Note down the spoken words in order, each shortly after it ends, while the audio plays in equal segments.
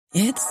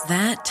It's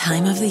that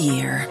time of the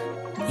year.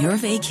 Your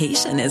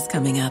vacation is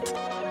coming up.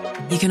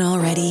 You can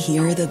already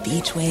hear the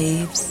beach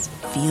waves,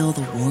 feel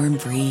the warm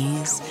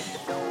breeze,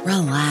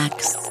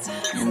 relax,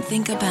 and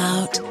think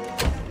about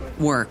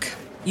work.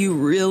 You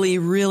really,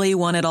 really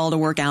want it all to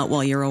work out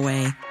while you're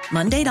away.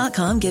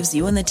 Monday.com gives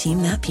you and the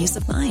team that peace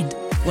of mind.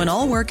 When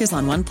all work is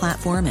on one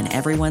platform and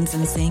everyone's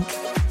in sync,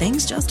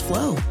 things just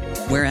flow.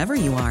 Wherever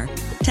you are,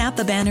 tap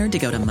the banner to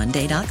go to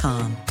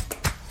Monday.com.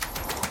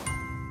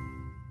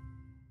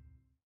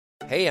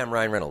 Hey, I'm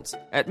Ryan Reynolds.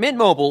 At Mint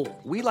Mobile,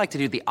 we like to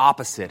do the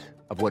opposite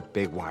of what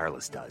Big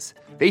Wireless does.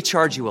 They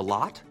charge you a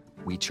lot,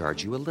 we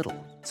charge you a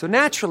little. So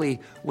naturally,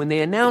 when they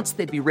announced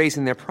they'd be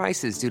raising their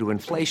prices due to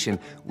inflation,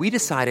 we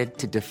decided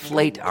to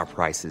deflate our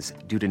prices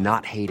due to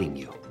not hating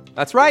you.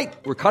 That's right.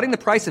 We're cutting the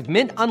price of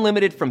Mint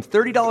Unlimited from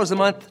 $30 a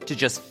month to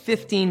just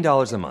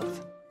 $15 a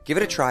month. Give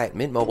it a try at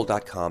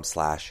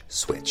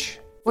mintmobile.com/switch.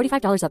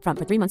 $45 up front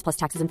for 3 months plus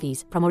taxes and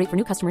fees. Promo rate for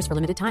new customers for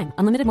limited time.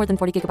 Unlimited more than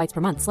 40 gigabytes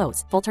per month.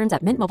 Slows full terms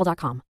at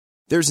mintmobile.com.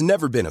 There's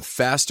never been a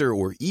faster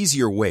or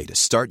easier way to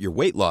start your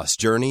weight loss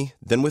journey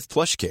than with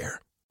PlushCare.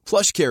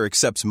 PlushCare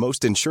accepts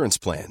most insurance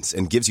plans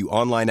and gives you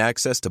online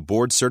access to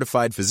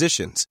board-certified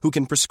physicians who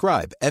can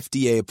prescribe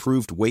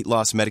FDA-approved weight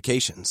loss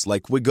medications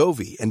like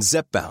Wegovy and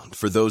Zepbound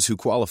for those who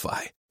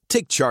qualify.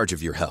 Take charge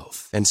of your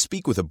health and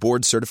speak with a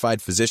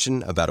board-certified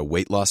physician about a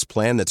weight loss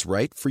plan that's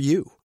right for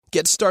you.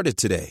 Get started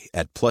today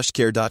at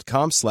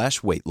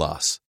plushcare.com/weight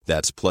loss.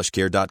 That's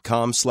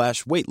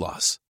plushcare.com/weight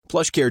loss.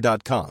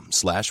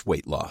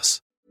 plushcare.com/weight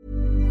loss.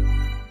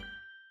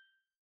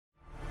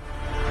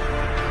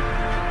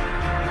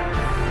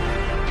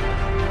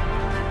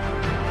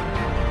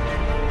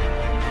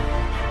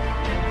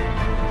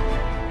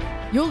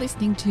 You're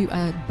listening to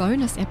a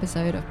bonus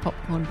episode of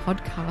Popcorn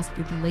Podcast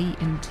with Lee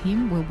and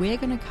Tim, where we're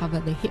going to cover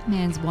The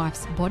Hitman's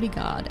Wife's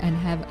Bodyguard and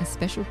have a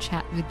special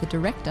chat with the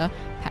director,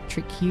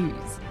 Patrick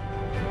Hughes.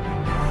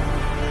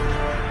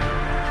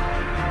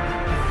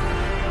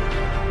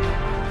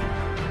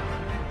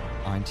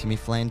 I'm Timmy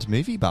Fland,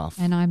 movie buff.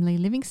 And I'm Lee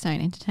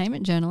Livingstone,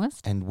 entertainment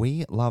journalist. And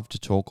we love to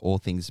talk all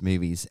things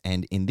movies.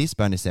 And in this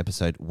bonus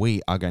episode,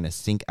 we are going to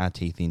sink our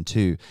teeth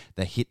into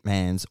The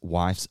Hitman's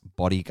Wife's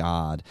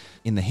Bodyguard.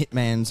 In The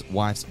Hitman's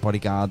Wife's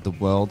Bodyguard, the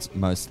world's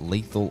most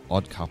lethal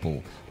odd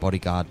couple,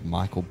 bodyguard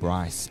Michael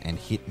Bryce and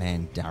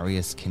hitman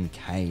Darius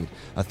Kincaid,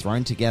 are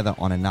thrown together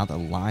on another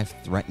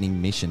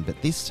life-threatening mission.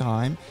 But this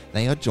time,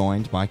 they are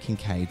joined by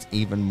Kincaid's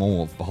even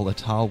more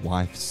volatile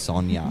wife,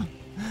 Sonia.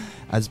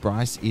 As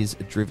Bryce is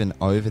driven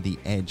over the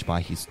edge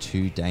by his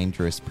two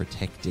dangerous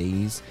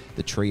protectees,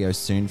 the trio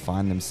soon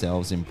find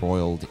themselves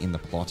embroiled in the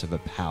plot of a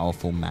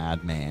powerful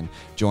madman.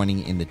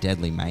 Joining in the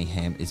deadly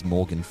mayhem is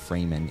Morgan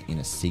Freeman in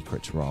a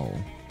secret role.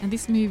 And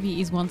this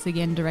movie is once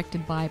again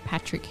directed by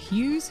Patrick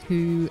Hughes,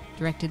 who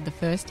directed the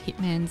first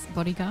Hitman's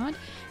Bodyguard,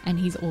 and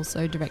he's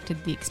also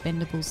directed The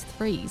Expendables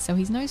 3. So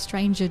he's no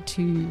stranger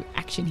to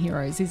action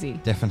heroes, is he?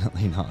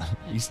 Definitely not.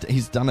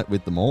 He's done it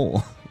with them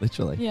all,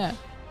 literally. Yeah.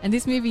 And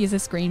this movie is a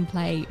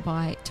screenplay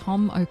by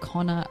Tom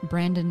O'Connor,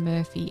 Brandon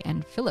Murphy,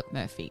 and Philip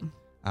Murphy.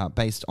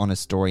 Based on a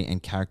story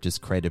and characters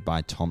created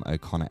by Tom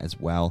O'Connor as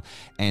well,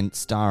 and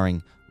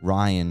starring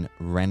Ryan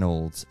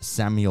Reynolds,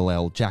 Samuel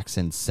L.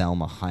 Jackson,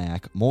 Salma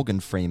Hayek,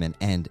 Morgan Freeman,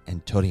 and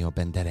Antonio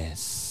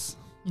Banderas.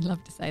 You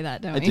love to say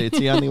that, don't I do. It's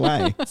the only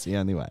way. It's the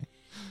only way.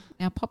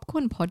 Now,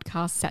 Popcorn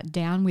Podcast sat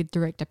down with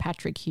director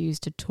Patrick Hughes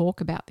to talk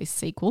about this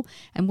sequel,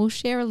 and we'll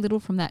share a little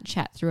from that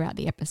chat throughout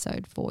the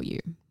episode for you.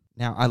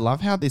 Now, I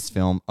love how this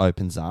film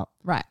opens up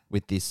right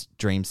with this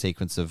dream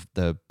sequence of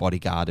the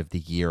Bodyguard of the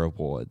Year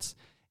awards.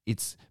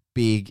 It's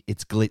big,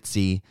 it's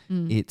glitzy,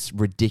 it's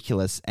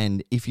ridiculous.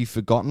 And if you've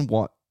forgotten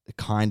what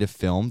kind of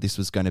film this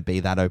was going to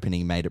be, that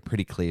opening made it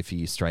pretty clear for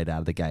you straight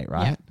out of the gate,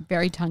 right? Yeah,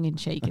 very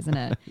tongue-in-cheek, isn't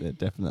it? Yeah,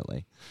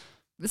 definitely.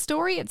 The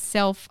story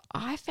itself,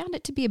 I found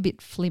it to be a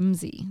bit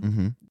flimsy.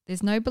 Mm-hmm.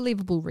 There's no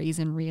believable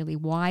reason really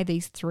why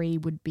these three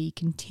would be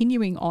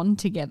continuing on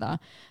together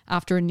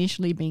after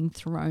initially being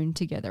thrown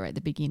together at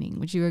the beginning.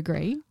 Would you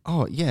agree?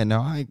 Oh, yeah,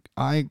 no,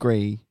 I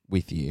agree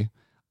with you.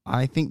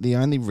 I think the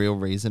only real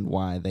reason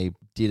why they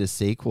did a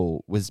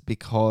sequel was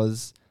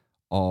because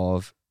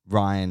of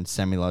Ryan,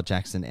 Samuel L.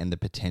 Jackson, and the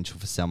potential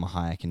for Salma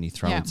Hayek, and you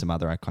throw in some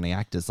other iconic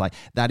actors. Like,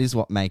 that is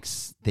what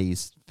makes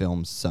these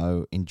films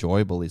so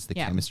enjoyable, is the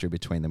chemistry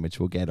between them,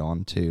 which we'll get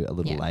on to a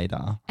little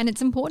later. And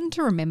it's important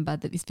to remember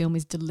that this film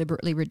is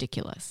deliberately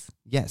ridiculous.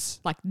 Yes.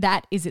 Like,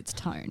 that is its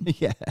tone.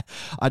 Yeah.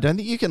 I don't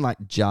think you can,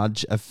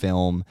 judge a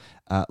film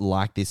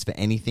like this for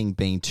anything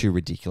being too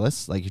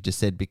ridiculous, like you just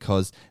said,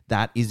 because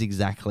that is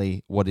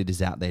exactly what it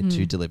is out there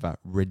to deliver.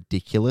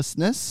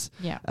 Ridiculousness,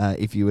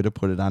 if you were to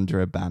put it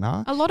under a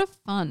banner. A lot of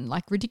fun.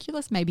 Like,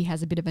 ridiculous maybe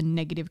has a bit of a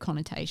negative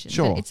connotation.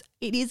 Sure. But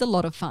it is a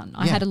lot of fun.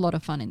 I had a lot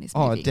of fun in this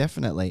movie. Oh,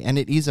 definitely. And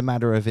it is a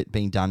matter of it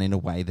being done in a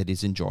way that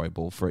is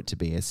enjoyable for it to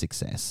be a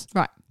success.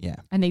 Right. Yeah.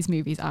 And these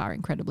movies are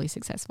incredibly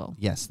successful.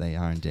 Yes, they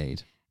are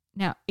indeed.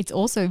 Now, it's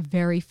also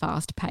very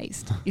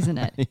fast-paced, isn't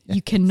it? Yes.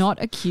 You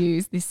cannot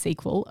accuse this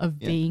sequel of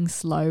being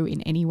slow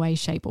in any way,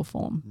 shape or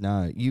form.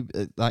 No, you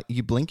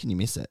you blink and you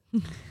miss it.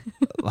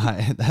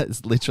 Like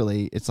that's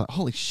literally, it's like,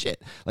 holy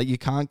shit. Like you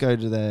can't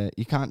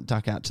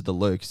duck out to the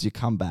loo because you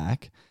come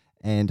back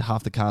and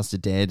half the cast are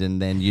dead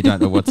and then you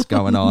don't know what's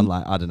going on.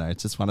 Like, I don't know.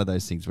 It's just one of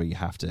those things where you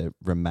have to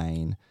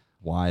remain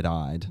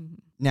wide-eyed.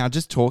 Now,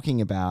 just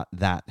talking about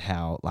that,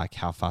 how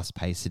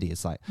fast-paced it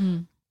is, like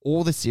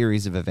all the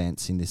series of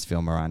events in this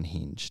film are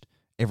unhinged.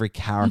 Every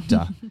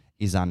character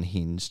is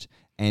unhinged,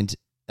 and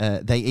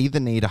they either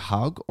need a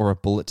hug or a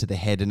bullet to the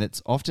head, and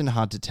it's often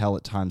hard to tell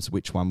at times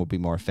which one will be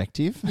more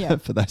effective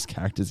for those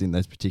characters in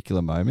those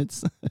particular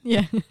moments.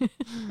 Yeah.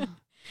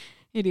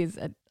 It is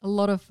a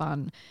lot of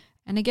fun.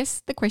 And I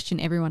guess the question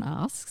everyone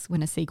asks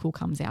when a sequel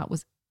comes out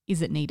was,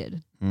 is it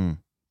needed? I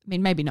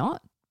mean, maybe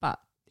not, but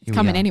it's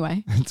coming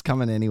anyway. It's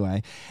coming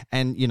anyway.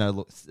 And, you know,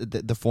 look,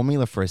 the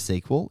formula for a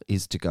sequel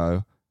is to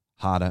go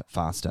harder,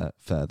 faster,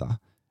 further.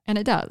 And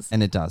it does.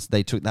 And it does.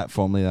 They took that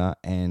formula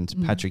and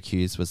Patrick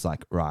Hughes was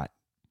like, right,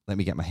 let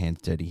me get my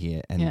hands dirty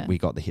here. And we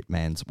got The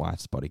Hitman's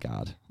Wife's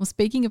Bodyguard. Well,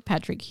 speaking of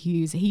Patrick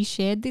Hughes, he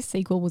shared this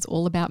sequel was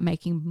all about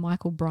making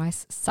Michael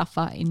Bryce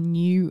suffer in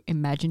new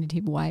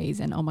imaginative ways.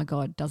 And oh my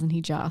God, doesn't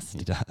he just?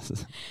 He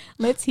does.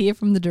 Let's hear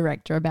from the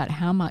director about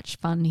how much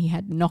fun he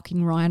had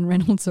knocking Ryan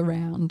Reynolds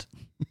around.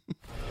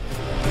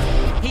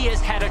 He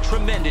has had a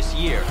tremendous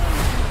year.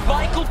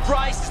 Michael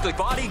Bryce is the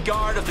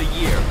bodyguard of the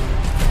year.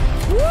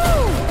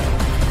 Woo!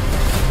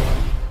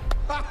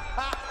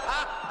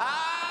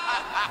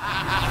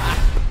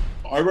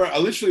 I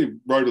literally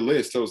wrote a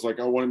list. I was like,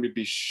 I want him to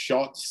be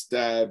shot,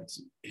 stabbed,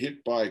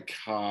 hit by a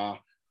car.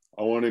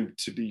 I want him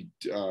to be,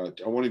 I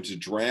want him to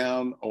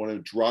drown. I want to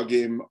drug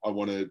him. I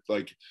want to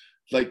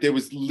like there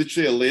was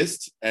literally a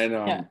list, and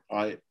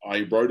I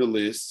wrote a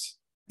list.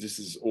 This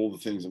is all the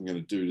things I'm going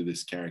to do to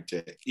this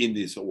character in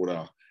this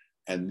order,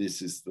 and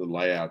this is the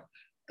layout.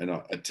 And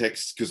a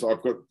text, because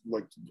I've got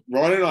like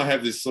Ryan and I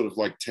have this sort of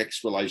like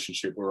text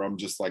relationship where I'm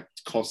just like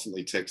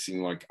constantly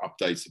texting like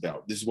updates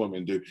about this is what I'm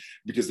going to do,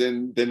 because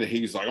then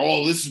he's like,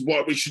 oh, this is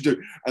what we should do,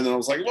 and then I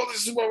was like, well,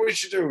 this is what we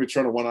should do. And we're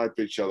trying to one-up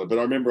each other. But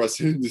I remember I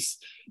sent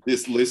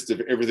this list of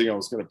everything I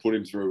was going to put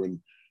him through,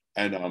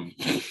 and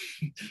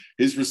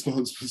his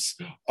response was,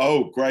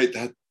 oh, great,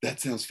 that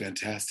sounds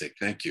fantastic,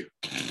 thank you.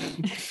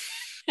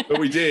 But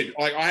we did.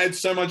 Like, I had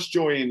so much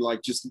joy in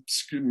like just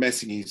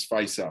messing his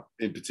face up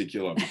in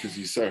particular because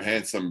he's so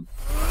handsome.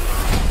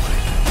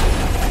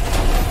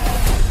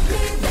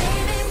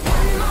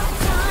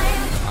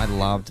 I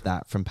loved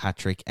that from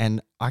Patrick,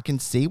 and I can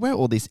see where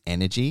all this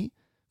energy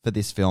for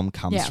this film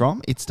comes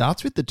from. It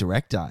starts with the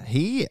director.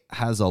 He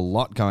has a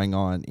lot going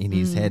on in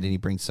his head, and he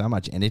brings so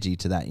much energy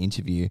to that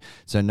interview.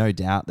 So no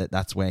doubt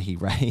that's where he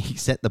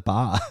set the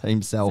bar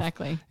himself.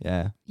 Exactly.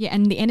 Yeah. Yeah,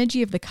 and the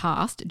energy of the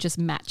cast just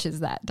matches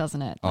that,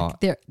 doesn't it?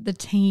 Like the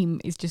team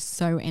is just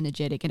so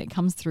energetic, and it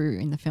comes through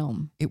in the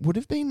film. It would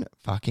have been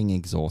fucking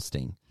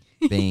exhausting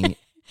being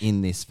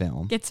in this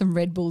film. Get some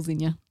Red Bulls in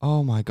you.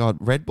 Oh my God,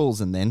 Red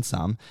Bulls and then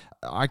some.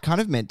 I kind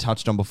of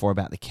touched on before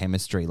about the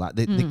chemistry. Like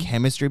the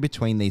chemistry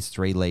between these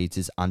three leads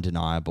is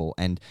undeniable,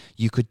 and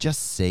you could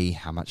just see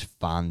how much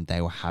fun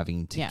they were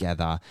having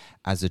together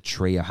as a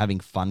trio, having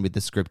fun with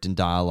the script and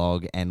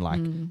dialogue, and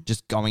like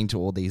just going to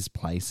all these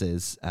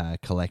places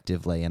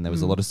collectively. And there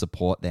was a lot of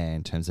support there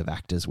in terms of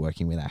actors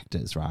working with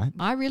actors, right?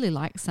 I really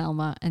like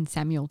Salma and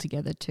Samuel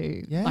together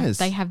too. Yes. Like,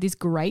 they have this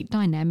great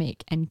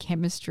dynamic and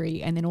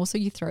chemistry, and then also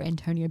you throw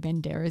Antonio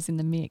Banderas in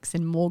the mix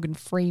and Morgan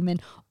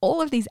Freeman.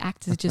 All of these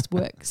actors just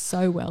work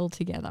so well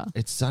together.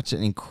 It's such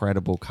an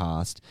incredible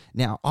cast.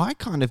 Now, I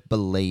kind of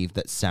believe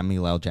that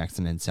Samuel L.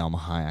 Jackson and Salma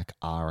Hayek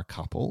are a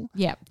couple.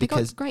 Yeah, they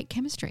got great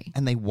chemistry.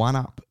 And they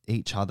one-up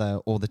each other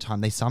all the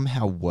time. They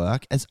somehow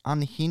work as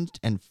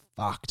unhinged and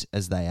fucked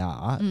as they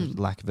are,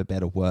 lack of a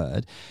better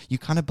word. You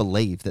kind of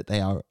believe that they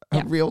are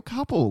a real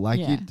couple.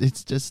 Like,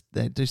 it's just,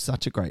 they do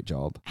such a great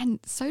job. And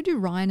so do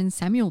Ryan and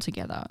Samuel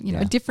together. You know,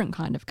 a different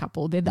kind of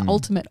couple. They're the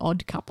ultimate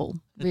odd couple,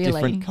 really. A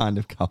different kind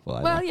of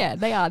couple. Yeah,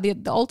 they are. They're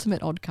the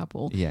ultimate odd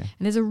couple. Yeah. And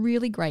there's a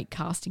really great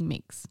casting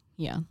mix.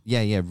 Yeah.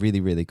 Yeah,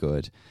 really, really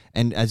good.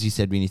 And as you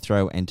said, when you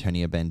throw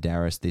Antonio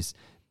Banderas, this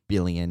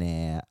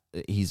billionaire,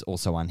 he's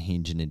also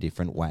unhinged in a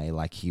different way.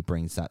 Like, he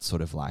brings that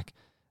sort of like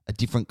a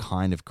different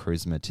kind of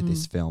charisma to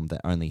this film that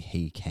only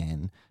he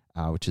can,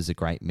 which is a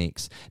great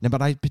mix. Now,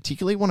 but I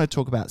particularly want to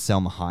talk about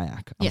Salma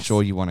Hayek. I'm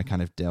sure you want to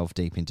kind of delve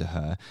deep into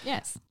her.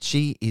 Yes.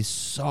 She is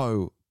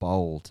so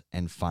bold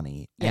and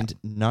funny, and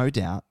no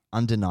doubt,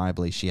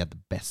 undeniably, she had the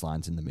best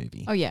lines in the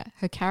movie. Oh, yeah.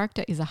 Her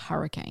character is a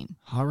hurricane.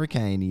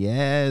 Hurricane,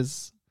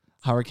 yes.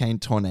 Hurricane,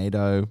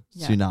 tornado,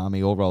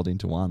 tsunami, all rolled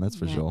into one, that's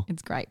for sure.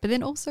 It's great. But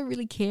then also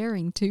really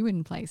caring too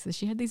in places.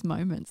 She had these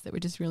moments that were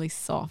just really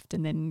soft,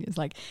 and then it's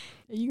like,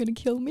 are you going to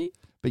kill me?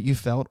 But you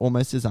felt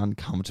almost as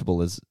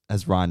uncomfortable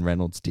as Ryan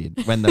Reynolds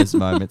did when those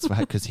moments were,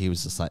 because he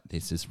was just like,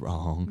 this is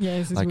wrong. Yeah,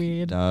 this is like,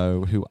 weird.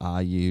 No, who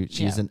are you?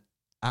 She's an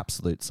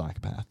absolute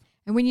psychopath.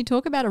 And when you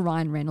talk about a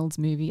Ryan Reynolds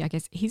movie, I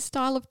guess his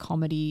style of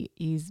comedy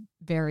is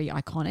very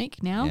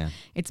iconic now. Yeah.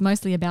 It's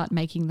mostly about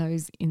making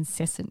those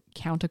incessant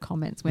counter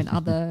comments when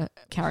other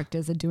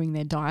characters are doing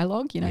their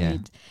dialogue, you know. Yeah.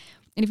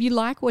 And if you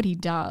like what he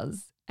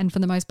does, and for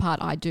the most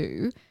part I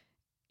do,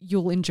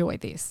 you'll enjoy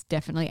this,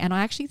 definitely. And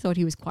I actually thought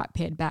he was quite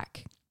pared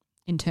back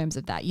in terms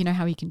of that. You know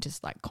how he can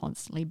just like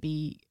constantly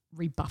be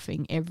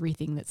rebuffing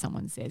everything that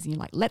someone says, and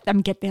you're like, let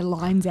them get their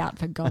lines out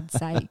for God's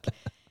sake.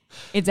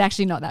 It's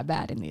actually not that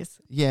bad in this.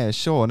 Yeah,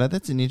 sure. No,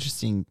 that's an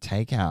interesting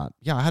takeout.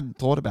 Yeah, I hadn't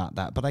thought about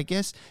that, but I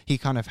guess he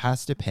kind of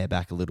has to pare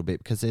back a little bit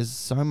because there's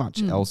so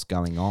much else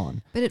going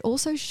on. But it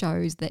also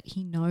shows that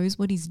he knows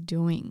what he's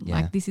doing. Yeah.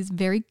 Like, this is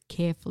very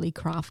carefully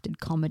crafted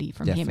comedy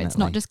from him. It's Definitely.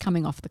 not just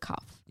coming off the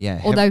cuff.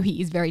 Yeah. Although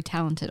he is very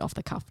talented off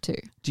the cuff too.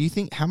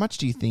 How much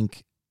do you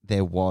think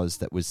there was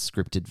that was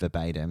scripted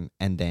verbatim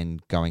and then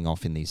going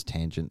off in these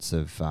tangents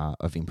of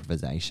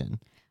improvisation?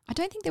 I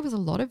don't think there was a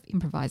lot of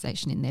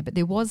improvisation in there, but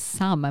there was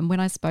some. And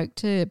when I spoke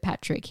to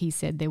Patrick, he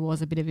said there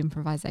was a bit of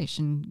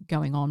improvisation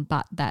going on,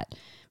 but that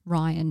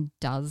Ryan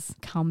does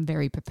come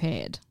very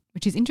prepared,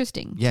 which is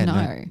interesting to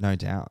know. No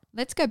doubt.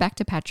 Let's go back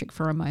to Patrick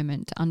for a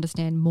moment to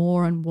understand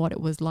more on what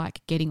it was like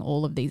getting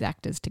all of these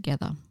actors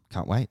together.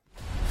 Can't wait.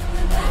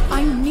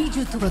 I need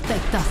you to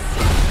protect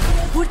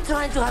us. We're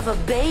trying to have a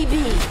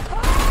baby.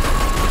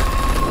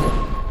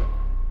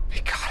 May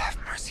God have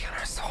mercy on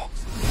our souls.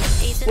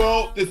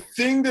 Well, the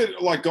thing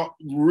that like got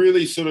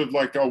really sort of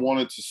like I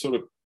wanted to sort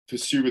of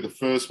pursue with the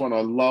first one, I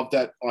love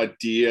that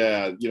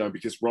idea, you know,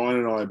 because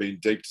Ryan and I have been in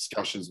deep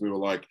discussions. We were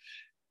like,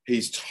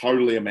 he's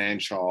totally a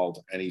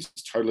man-child and he's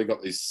totally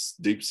got these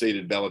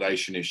deep-seated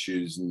validation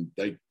issues, and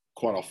they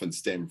quite often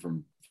stem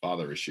from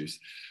father issues,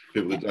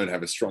 people that don't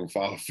have a strong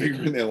father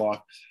figure in their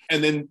life.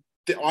 And then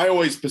I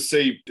always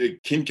perceived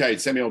Kincaid,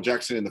 Samuel L.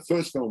 Jackson in the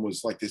first film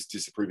was like this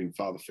disapproving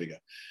father figure.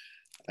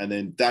 And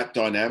then that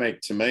dynamic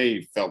to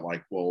me felt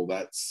like, well,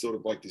 that's sort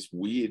of like this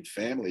weird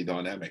family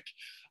dynamic.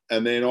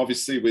 And then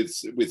obviously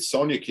with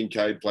Sonia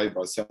Kincaid, played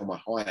by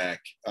Salma Hayek,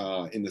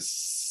 in the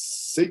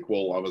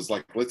sequel, I was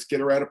like, let's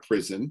get her out of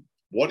prison.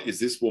 What is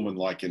this woman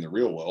like in the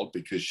real world?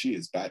 Because she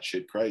is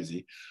batshit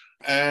crazy.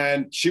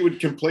 And she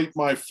would complete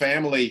my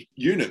family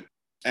unit.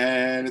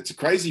 And it's a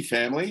crazy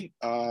family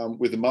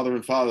with a mother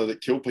and father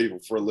that kill people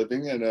for a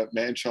living and a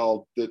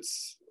man-child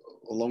that's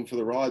along for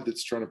the ride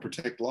that's trying to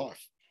protect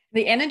life.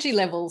 The energy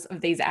levels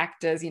of these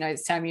actors, you know,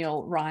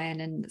 Samuel,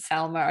 Ryan and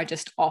Salma, are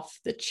just off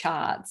the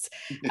charts.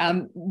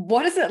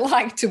 What is it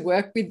like to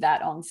work with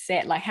that on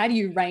set? Like, how do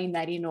you rein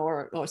that in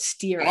or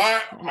steer it?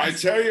 I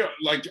tell you,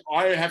 like,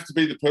 I have to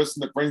be the person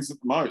that brings it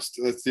the most.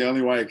 That's the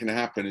only way it can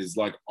happen, is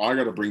like, I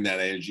got to bring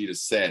that energy to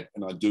set,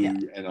 and I do. Yeah.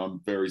 And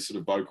I'm very sort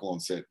of vocal on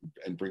set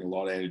and bring a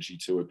lot of energy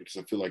to it, because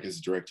I feel like as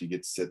a director, you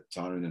get to set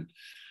the tone, and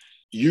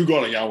you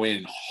got to go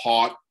in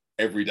hot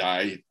every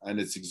day, and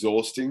it's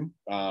exhausting,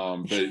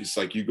 but it's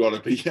like you got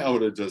to be able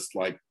to just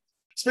like,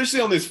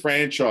 especially on this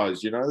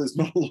franchise, you know, there's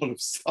not a lot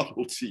of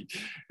subtlety.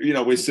 You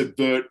know, we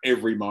subvert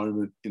every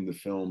moment in the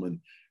film,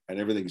 and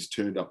everything's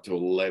turned up to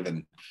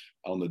 11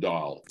 on the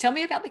dial. Tell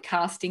me about the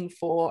casting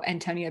for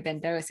Antonio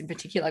Banderas in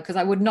particular, because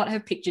I would not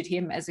have pictured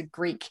him as a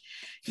Greek,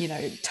 you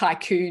know,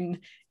 tycoon,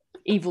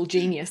 evil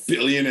genius,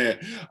 billionaire.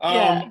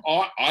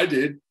 I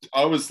did.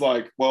 I was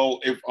like, well,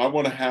 if I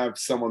want to have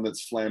someone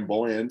that's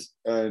flamboyant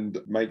and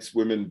makes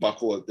women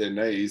buckle at their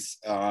knees,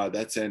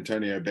 that's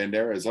Antonio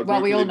Banderas.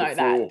 Well, we all know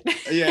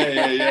that.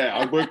 Yeah.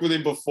 I've worked with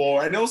him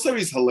before, and also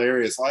he's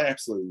hilarious. I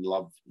absolutely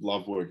love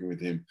working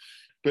with him.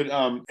 But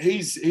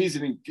he's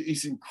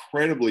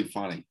incredibly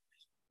funny.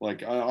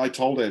 Like I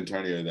told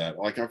Antonio that.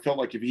 Like I felt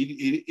like if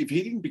he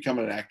didn't become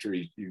an actor,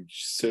 he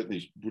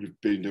certainly would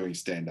have been doing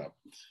stand up.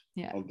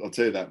 Yeah, I'll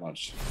tell you that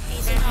much.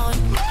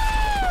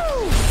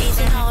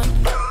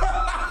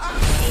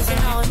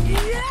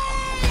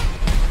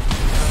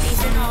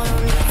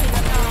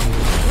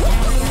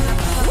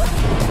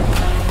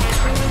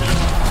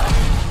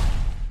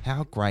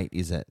 How great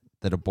is it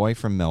that a boy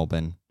from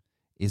Melbourne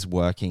is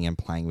working and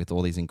playing with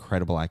all these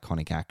incredible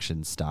iconic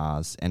action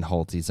stars and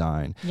holds his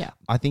own? Yeah.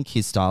 I think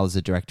his style as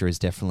a director is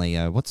definitely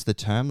what's the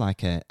term?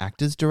 Like an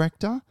actor's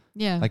director?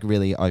 Yeah. Like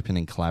really open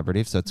and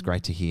collaborative. So it's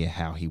great to hear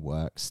how he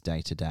works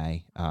day to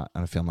day on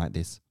a film like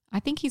this. I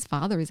think his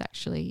father is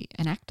actually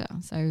an actor,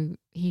 so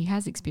he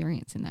has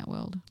experience in that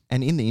world.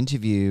 And in the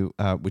interview,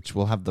 which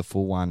we'll have the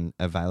full one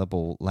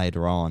available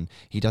later on,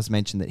 he does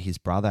mention that his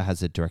brother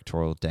has a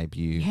directorial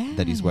debut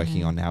that he's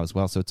working on now as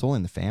well. So it's all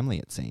in the family,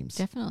 it seems.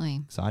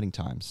 Definitely. Exciting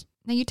times.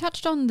 Now, you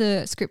touched on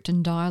the script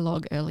and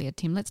dialogue earlier,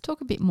 Tim. Let's talk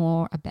a bit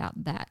more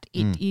about that.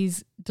 It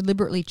is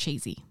deliberately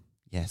cheesy.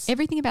 Yes.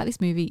 Everything about this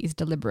movie is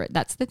deliberate.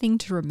 That's the thing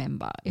to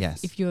remember.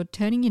 If you're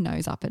turning your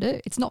nose up at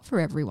it, it's not for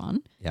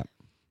everyone. Yep.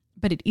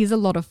 But it is a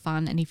lot of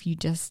fun, and if you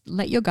just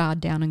let your guard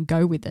down and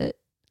go with it,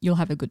 you'll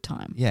have a good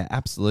time. Yeah,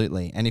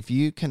 absolutely. And if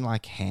you can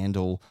like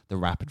handle the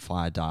rapid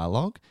fire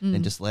dialogue,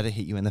 then just let it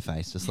hit you in the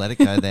face. Just let it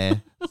go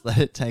there. Just let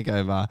it take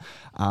over.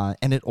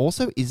 And it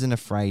also isn't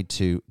afraid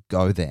to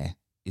go there,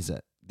 is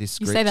it? this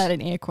You script, say that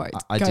in air quotes.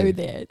 I Go do.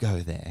 there. Go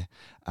there.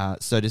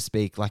 So to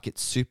speak, like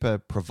it's super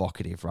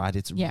provocative, right?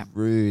 It's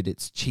rude,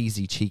 it's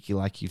cheesy, cheeky,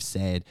 like you've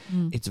said.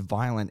 It's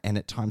violent and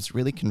at times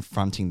really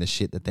confronting the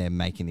shit that they're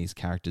making these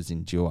characters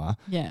endure.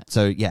 Yeah.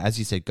 So yeah, as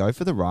you said, go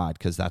for the ride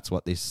because that's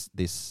what this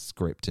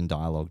script and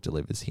dialogue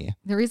delivers here.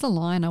 There is a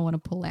line I want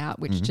to pull out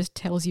which just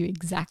tells you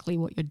exactly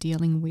what you're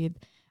dealing with.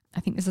 I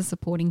think there's a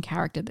supporting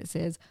character that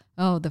says,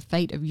 "Oh, the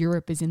fate of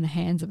Europe is in the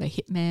hands of a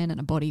hitman and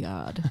a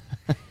bodyguard."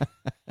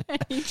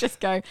 And you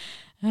just go,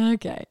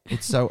 okay.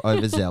 It's so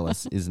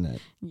overzealous, isn't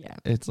it? Yeah.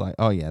 It's like,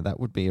 oh yeah, that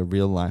would be a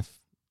real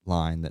life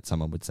line that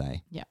someone would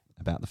say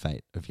about the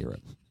fate of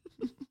Europe.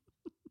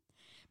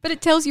 But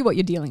it tells you what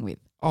you're dealing with.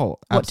 Oh, what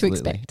to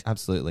absolutely. expect.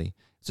 Absolutely.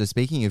 So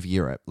speaking of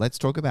Europe, let's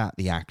talk about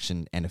the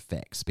action and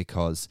effects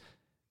because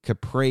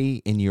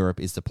Capri in Europe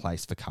is the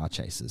place for car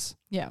chases.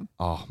 Yeah.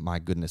 Oh, my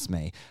goodness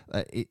me.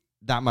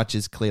 That much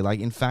is clear. Like,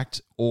 in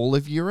fact, all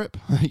of Europe,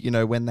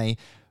 when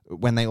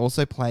they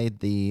also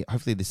played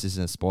hopefully this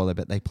isn't a spoiler,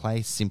 but they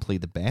play Simply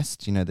the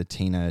Best, the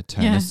Tina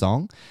Turner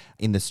song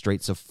in the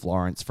streets of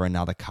Florence for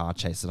another car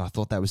chase. And I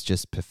thought that was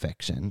just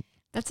perfection.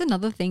 That's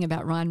another thing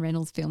about Ryan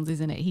Reynolds films,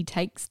 isn't it? He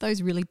takes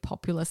those really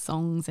popular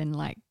songs and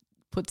like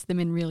puts them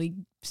in really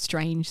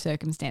strange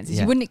circumstances.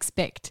 Yeah. You wouldn't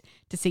expect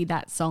to see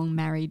that song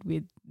married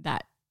with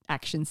that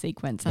action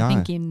sequence. I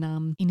think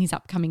in his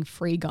upcoming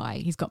Free Guy,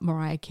 he's got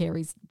Mariah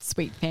Carey's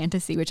Sweet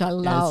Fantasy, which I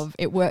love. Yes.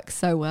 It works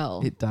so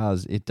well. It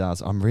does.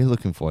 I'm really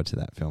looking forward to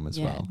that film as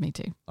well. Yeah, me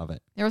too. Love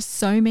it. There are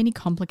so many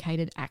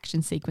complicated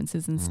action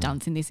sequences and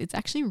stunts in this. It's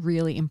actually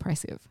really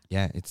impressive.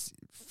 Yeah, it's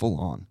full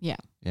on. Yeah.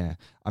 Yeah.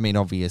 I mean,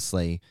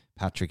 obviously,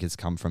 Patrick has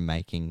come from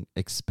making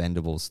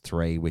Expendables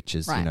 3, which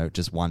is,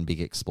 just one big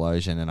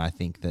explosion. And I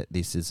think that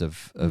this is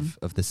of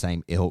the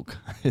same ilk.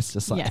 It's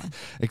just like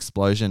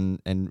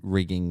explosion and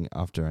rigging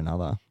after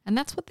another. And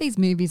that's what these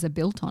movies are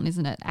built on,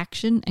 isn't it?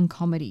 Action and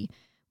comedy.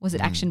 Was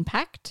it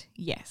action-packed?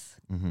 Yes.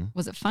 Mm-hmm.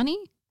 Was it funny?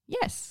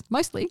 Yes.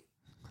 Mostly.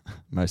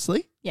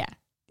 Mostly? Yeah.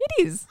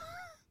 It is.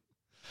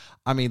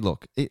 I mean,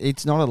 look,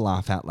 it's not a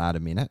laugh out loud a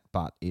minute,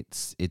 but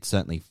it's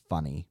certainly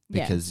funny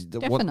because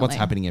what's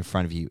happening in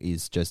front of you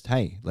is just,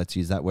 hey, let's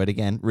use that word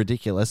again,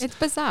 ridiculous. It's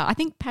bizarre. I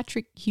think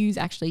Patrick Hughes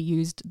actually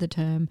used the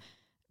term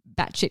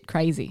batshit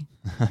crazy,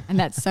 and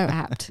that's so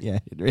apt. Yeah,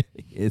 it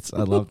really is.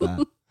 I love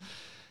that.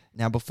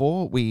 Now,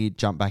 before we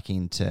jump back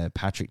into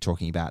Patrick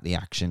talking about the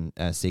action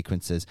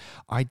sequences,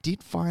 I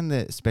did find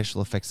the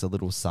special effects a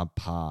little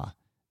subpar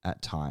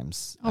at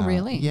times. Oh,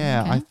 really?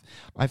 Yeah, okay.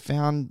 I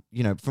found,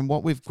 from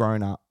what we've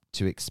grown up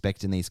to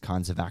expect in these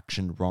kinds of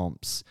action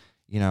romps,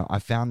 I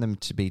found them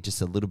to be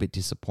just a little bit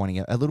disappointing,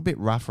 a little bit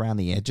rough around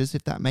the edges,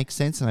 if that makes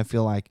sense. And I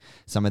feel like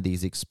some of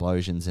these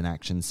explosions and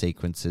action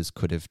sequences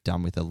could have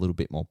done with a little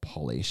bit more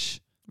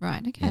polish.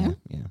 Right, okay.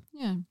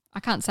 Yeah. I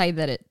can't say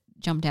that it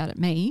jumped out at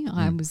me.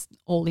 I was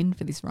all in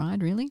for this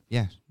ride, really.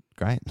 Yeah,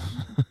 great.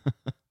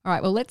 All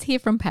right, well, let's hear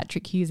from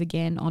Patrick Hughes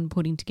again on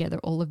putting together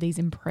all of these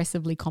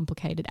impressively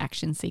complicated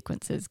action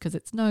sequences because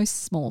it's no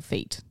small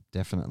feat.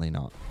 Definitely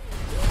not.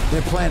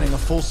 They're planning a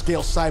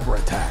full-scale cyber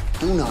attack.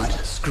 Do not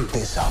screw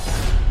this up.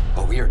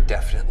 But we are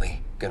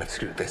definitely going to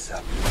screw this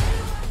up.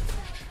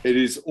 It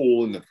is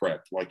all in the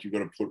prep. Like, you've got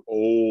to put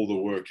all the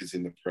work is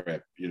in the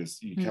prep. You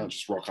can't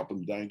just rock up on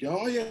the day and go,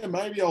 oh, yeah,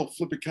 maybe I'll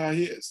flip a car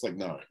here. It's like,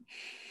 no.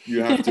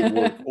 You have to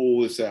work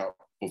all this out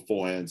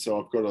beforehand. So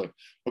I've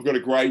got a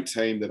great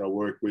team that I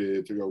work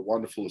with. I've got a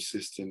wonderful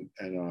assistant,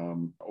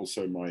 and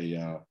also my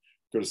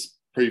got a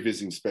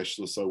pre-visiting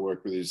specialist I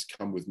work with who's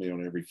come with me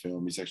on every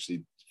film. He's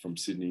actually from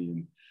Sydney,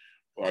 and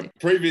I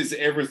pre-vis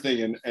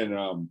everything,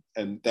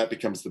 and that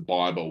becomes the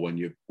Bible when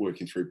you're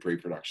working through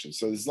pre-production.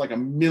 So there's like a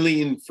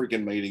million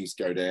freaking meetings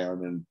go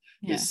down, and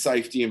there's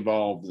safety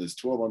involved, and there's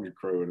 1,200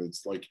 crew, and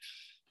it's like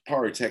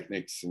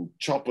pyrotechnics and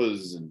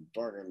choppers and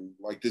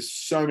like there's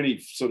so many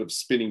sort of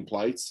spinning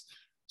plates.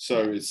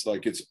 So it's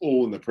like it's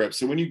all in the prep.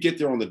 So when you get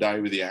there on the day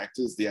with the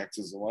actors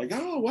are like,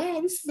 oh,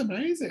 wow, this is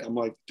amazing. I'm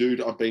like, dude,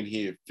 I've been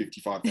here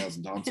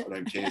 55,000 times. I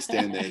don't care.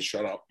 Stand there,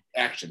 shut up,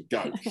 action,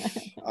 go.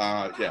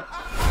 Yeah.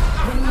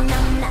 How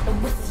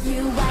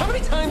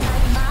many times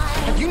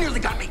have you nearly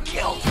got me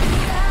killed?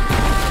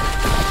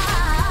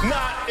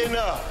 Not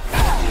enough.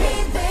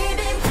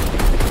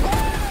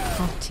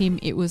 Oh, Tim,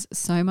 it was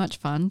so much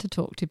fun to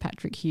talk to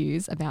Patrick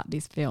Hughes about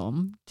this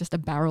film. Just a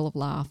barrel of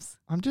laughs.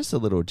 I'm just a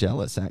little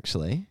jealous,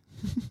 actually.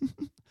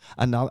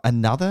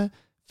 Another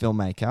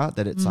filmmaker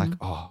that it's like,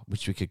 oh,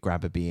 wish we could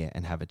grab a beer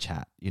and have a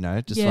chat,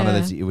 just one of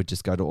those that you would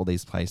just go to all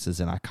these places,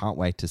 and I can't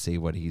wait to see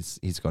what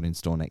he's got in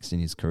store next in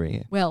his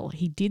career. Well,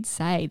 he did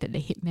say that The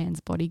Hitman's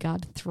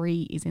Bodyguard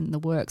 3 is in the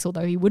works,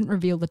 although he wouldn't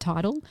reveal the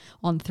title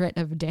on threat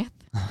of death,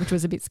 which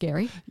was a bit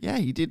scary. Yeah,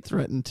 he did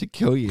threaten to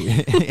kill you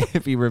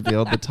if he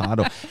revealed the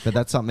title, but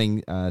that's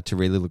something to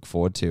really look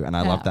forward to, and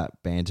I love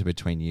that banter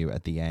between you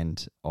at the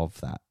end of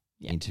that.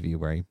 interview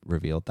where he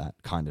revealed that.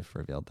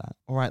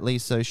 All right, Lee,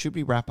 so should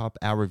we wrap up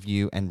our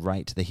review and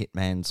rate The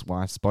Hitman's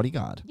Wife's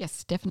Bodyguard?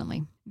 Yes,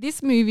 definitely.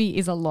 This movie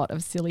is a lot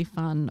of silly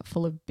fun,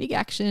 full of big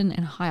action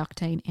and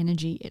high-octane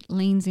energy. It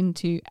leans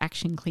into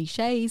action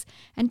cliches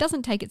and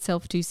doesn't take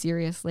itself too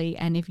seriously.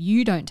 And if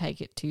you don't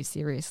take it too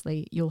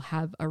seriously, you'll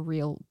have a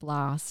real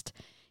blast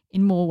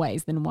in more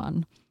ways than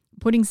one.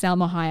 Putting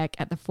Salma Hayek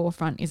at the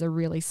forefront is a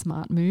really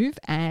smart move,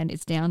 and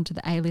it's down to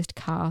the A-list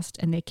cast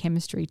and their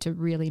chemistry to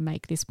really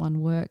make this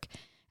one work.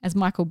 As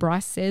Michael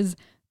Bryce says,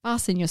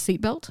 fasten your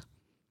seatbelt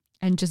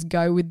and just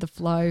go with the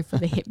flow for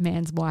The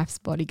Hitman's Wife's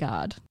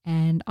Bodyguard.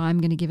 And I'm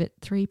going to give it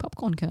 3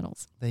 popcorn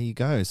kernels. There you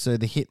go. So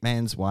The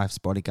Hitman's Wife's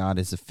Bodyguard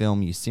is a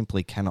film you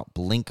simply cannot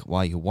blink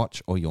while you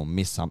watch or you'll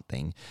miss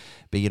something.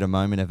 Be it a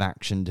moment of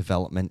action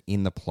development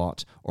in the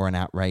plot or an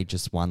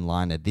outrageous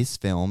one-liner, this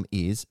film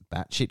is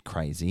batshit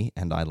crazy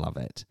and I love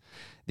it.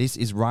 This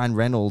is Ryan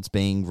Reynolds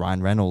being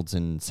Ryan Reynolds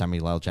and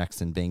Samuel L.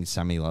 Jackson being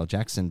Samuel L.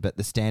 Jackson, but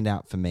the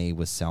standout for me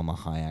was Salma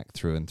Hayek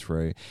through and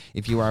through.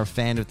 If you are a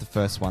fan of the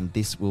first one,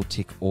 this will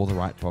tick all the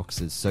right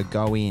boxes, so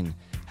go in,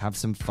 have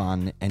some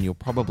fun, and you'll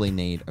probably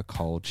need a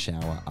cold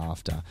shower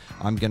after.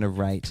 I'm going to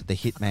rate The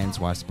Hitman's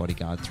Wife's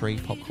Bodyguard 3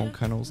 popcorn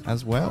kernels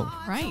as well.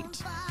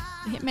 Right.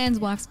 The Hitman's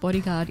Wife's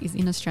Bodyguard is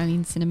in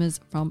Australian cinemas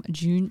from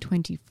June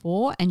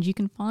 24, and you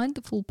can find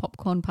the full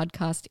Popcorn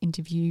Podcast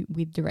interview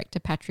with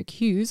director Patrick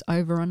Hughes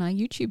over on our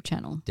YouTube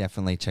channel.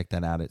 Definitely check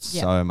that out. It's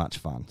so much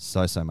fun.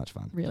 So much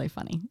fun. Really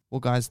funny.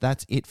 Well, guys,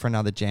 that's it for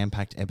another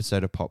jam-packed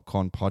episode of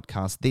Popcorn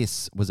Podcast.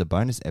 This was a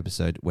bonus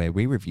episode where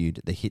we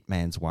reviewed The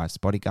Hitman's Wife's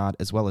Bodyguard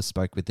as well as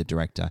spoke with the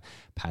director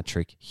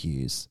Patrick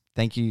Hughes.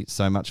 Thank you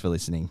so much for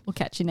listening. We'll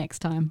catch you next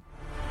time.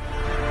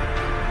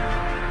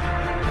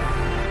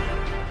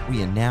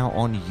 We are now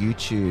on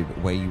YouTube,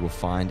 where you will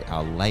find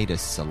our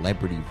latest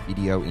celebrity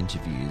video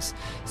interviews.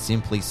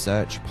 Simply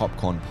search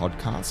Popcorn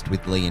Podcast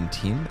with Lee and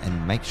Tim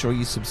and make sure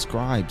you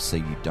subscribe so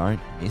you don't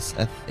miss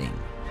a thing.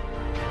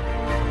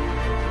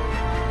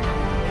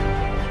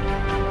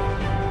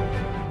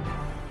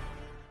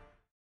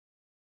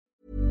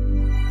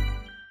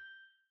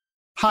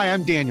 Hi,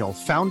 I'm Daniel,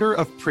 founder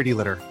of Pretty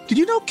Litter. Did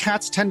you know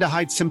cats tend to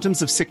hide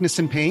symptoms of sickness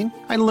and pain?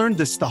 I learned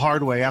this the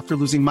hard way after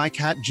losing my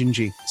cat,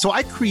 Gingy. So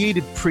I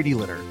created Pretty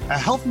Litter, a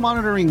health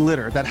monitoring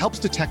litter that helps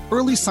detect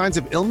early signs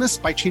of illness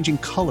by changing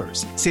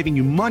colors, saving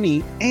you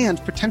money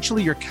and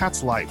potentially your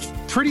cat's life.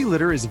 Pretty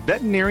Litter is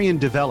veterinarian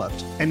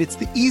developed, and it's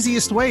the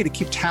easiest way to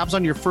keep tabs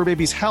on your fur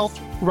baby's health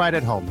right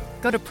at home.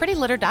 Go to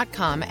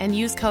prettylitter.com and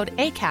use code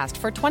ACAST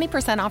for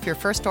 20% off your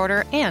first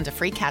order and a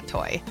free cat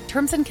toy.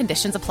 Terms and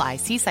conditions apply.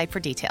 See site for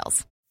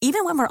details.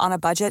 Even when we're on a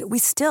budget, we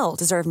still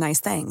deserve nice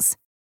things.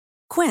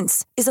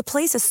 Quince is a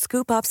place to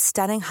scoop up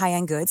stunning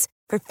high-end goods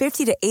for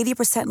 50 to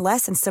 80%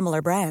 less than similar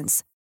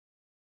brands.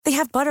 They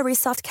have buttery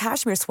soft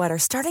cashmere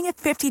sweaters starting at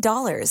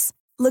 $50,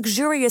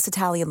 luxurious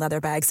Italian leather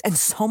bags, and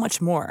so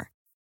much more.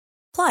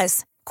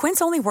 Plus,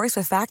 Quince only works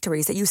with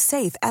factories that use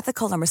safe,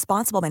 ethical, and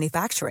responsible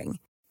manufacturing.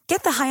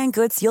 Get the high-end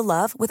goods you'll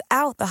love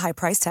without the high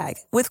price tag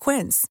with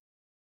Quince.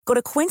 Go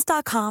to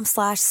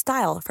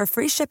quince.com/style for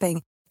free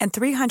shipping and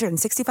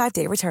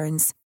 365-day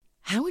returns.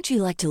 How would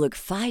you like to look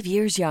 5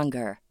 years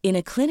younger? In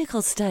a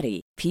clinical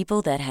study,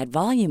 people that had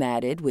volume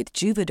added with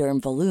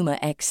Juvederm Voluma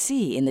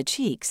XC in the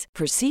cheeks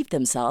perceived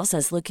themselves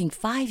as looking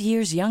 5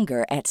 years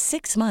younger at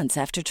 6 months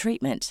after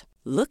treatment.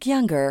 Look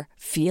younger,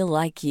 feel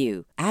like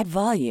you. Add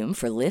volume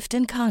for lift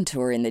and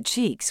contour in the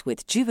cheeks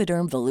with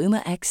Juvederm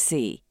Voluma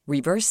XC.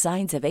 Reverse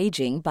signs of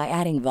aging by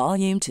adding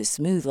volume to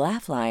smooth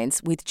laugh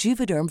lines with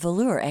Juvederm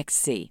Volure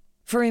XC.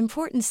 For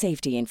important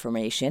safety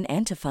information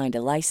and to find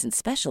a licensed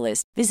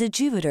specialist, visit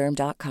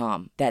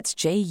Juvederm.com. That's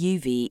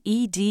JUVEDERM.com.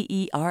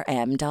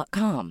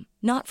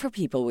 Not for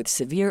people with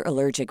severe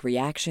allergic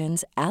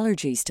reactions,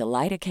 allergies to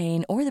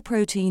lidocaine, or the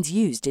proteins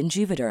used in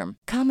Juvederm.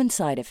 Common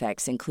side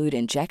effects include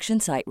injection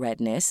site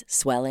redness,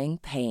 swelling,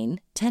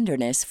 pain,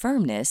 tenderness,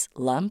 firmness,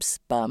 lumps,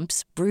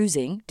 bumps,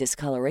 bruising,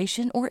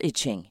 discoloration, or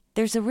itching.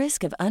 There's a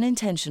risk of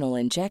unintentional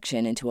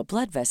injection into a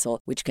blood vessel,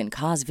 which can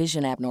cause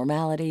vision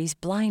abnormalities,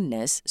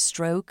 blindness,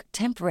 stroke,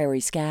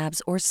 temporary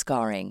scabs, or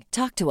scarring.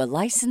 Talk to a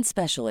licensed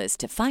specialist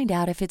to find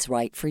out if it's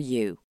right for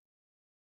you.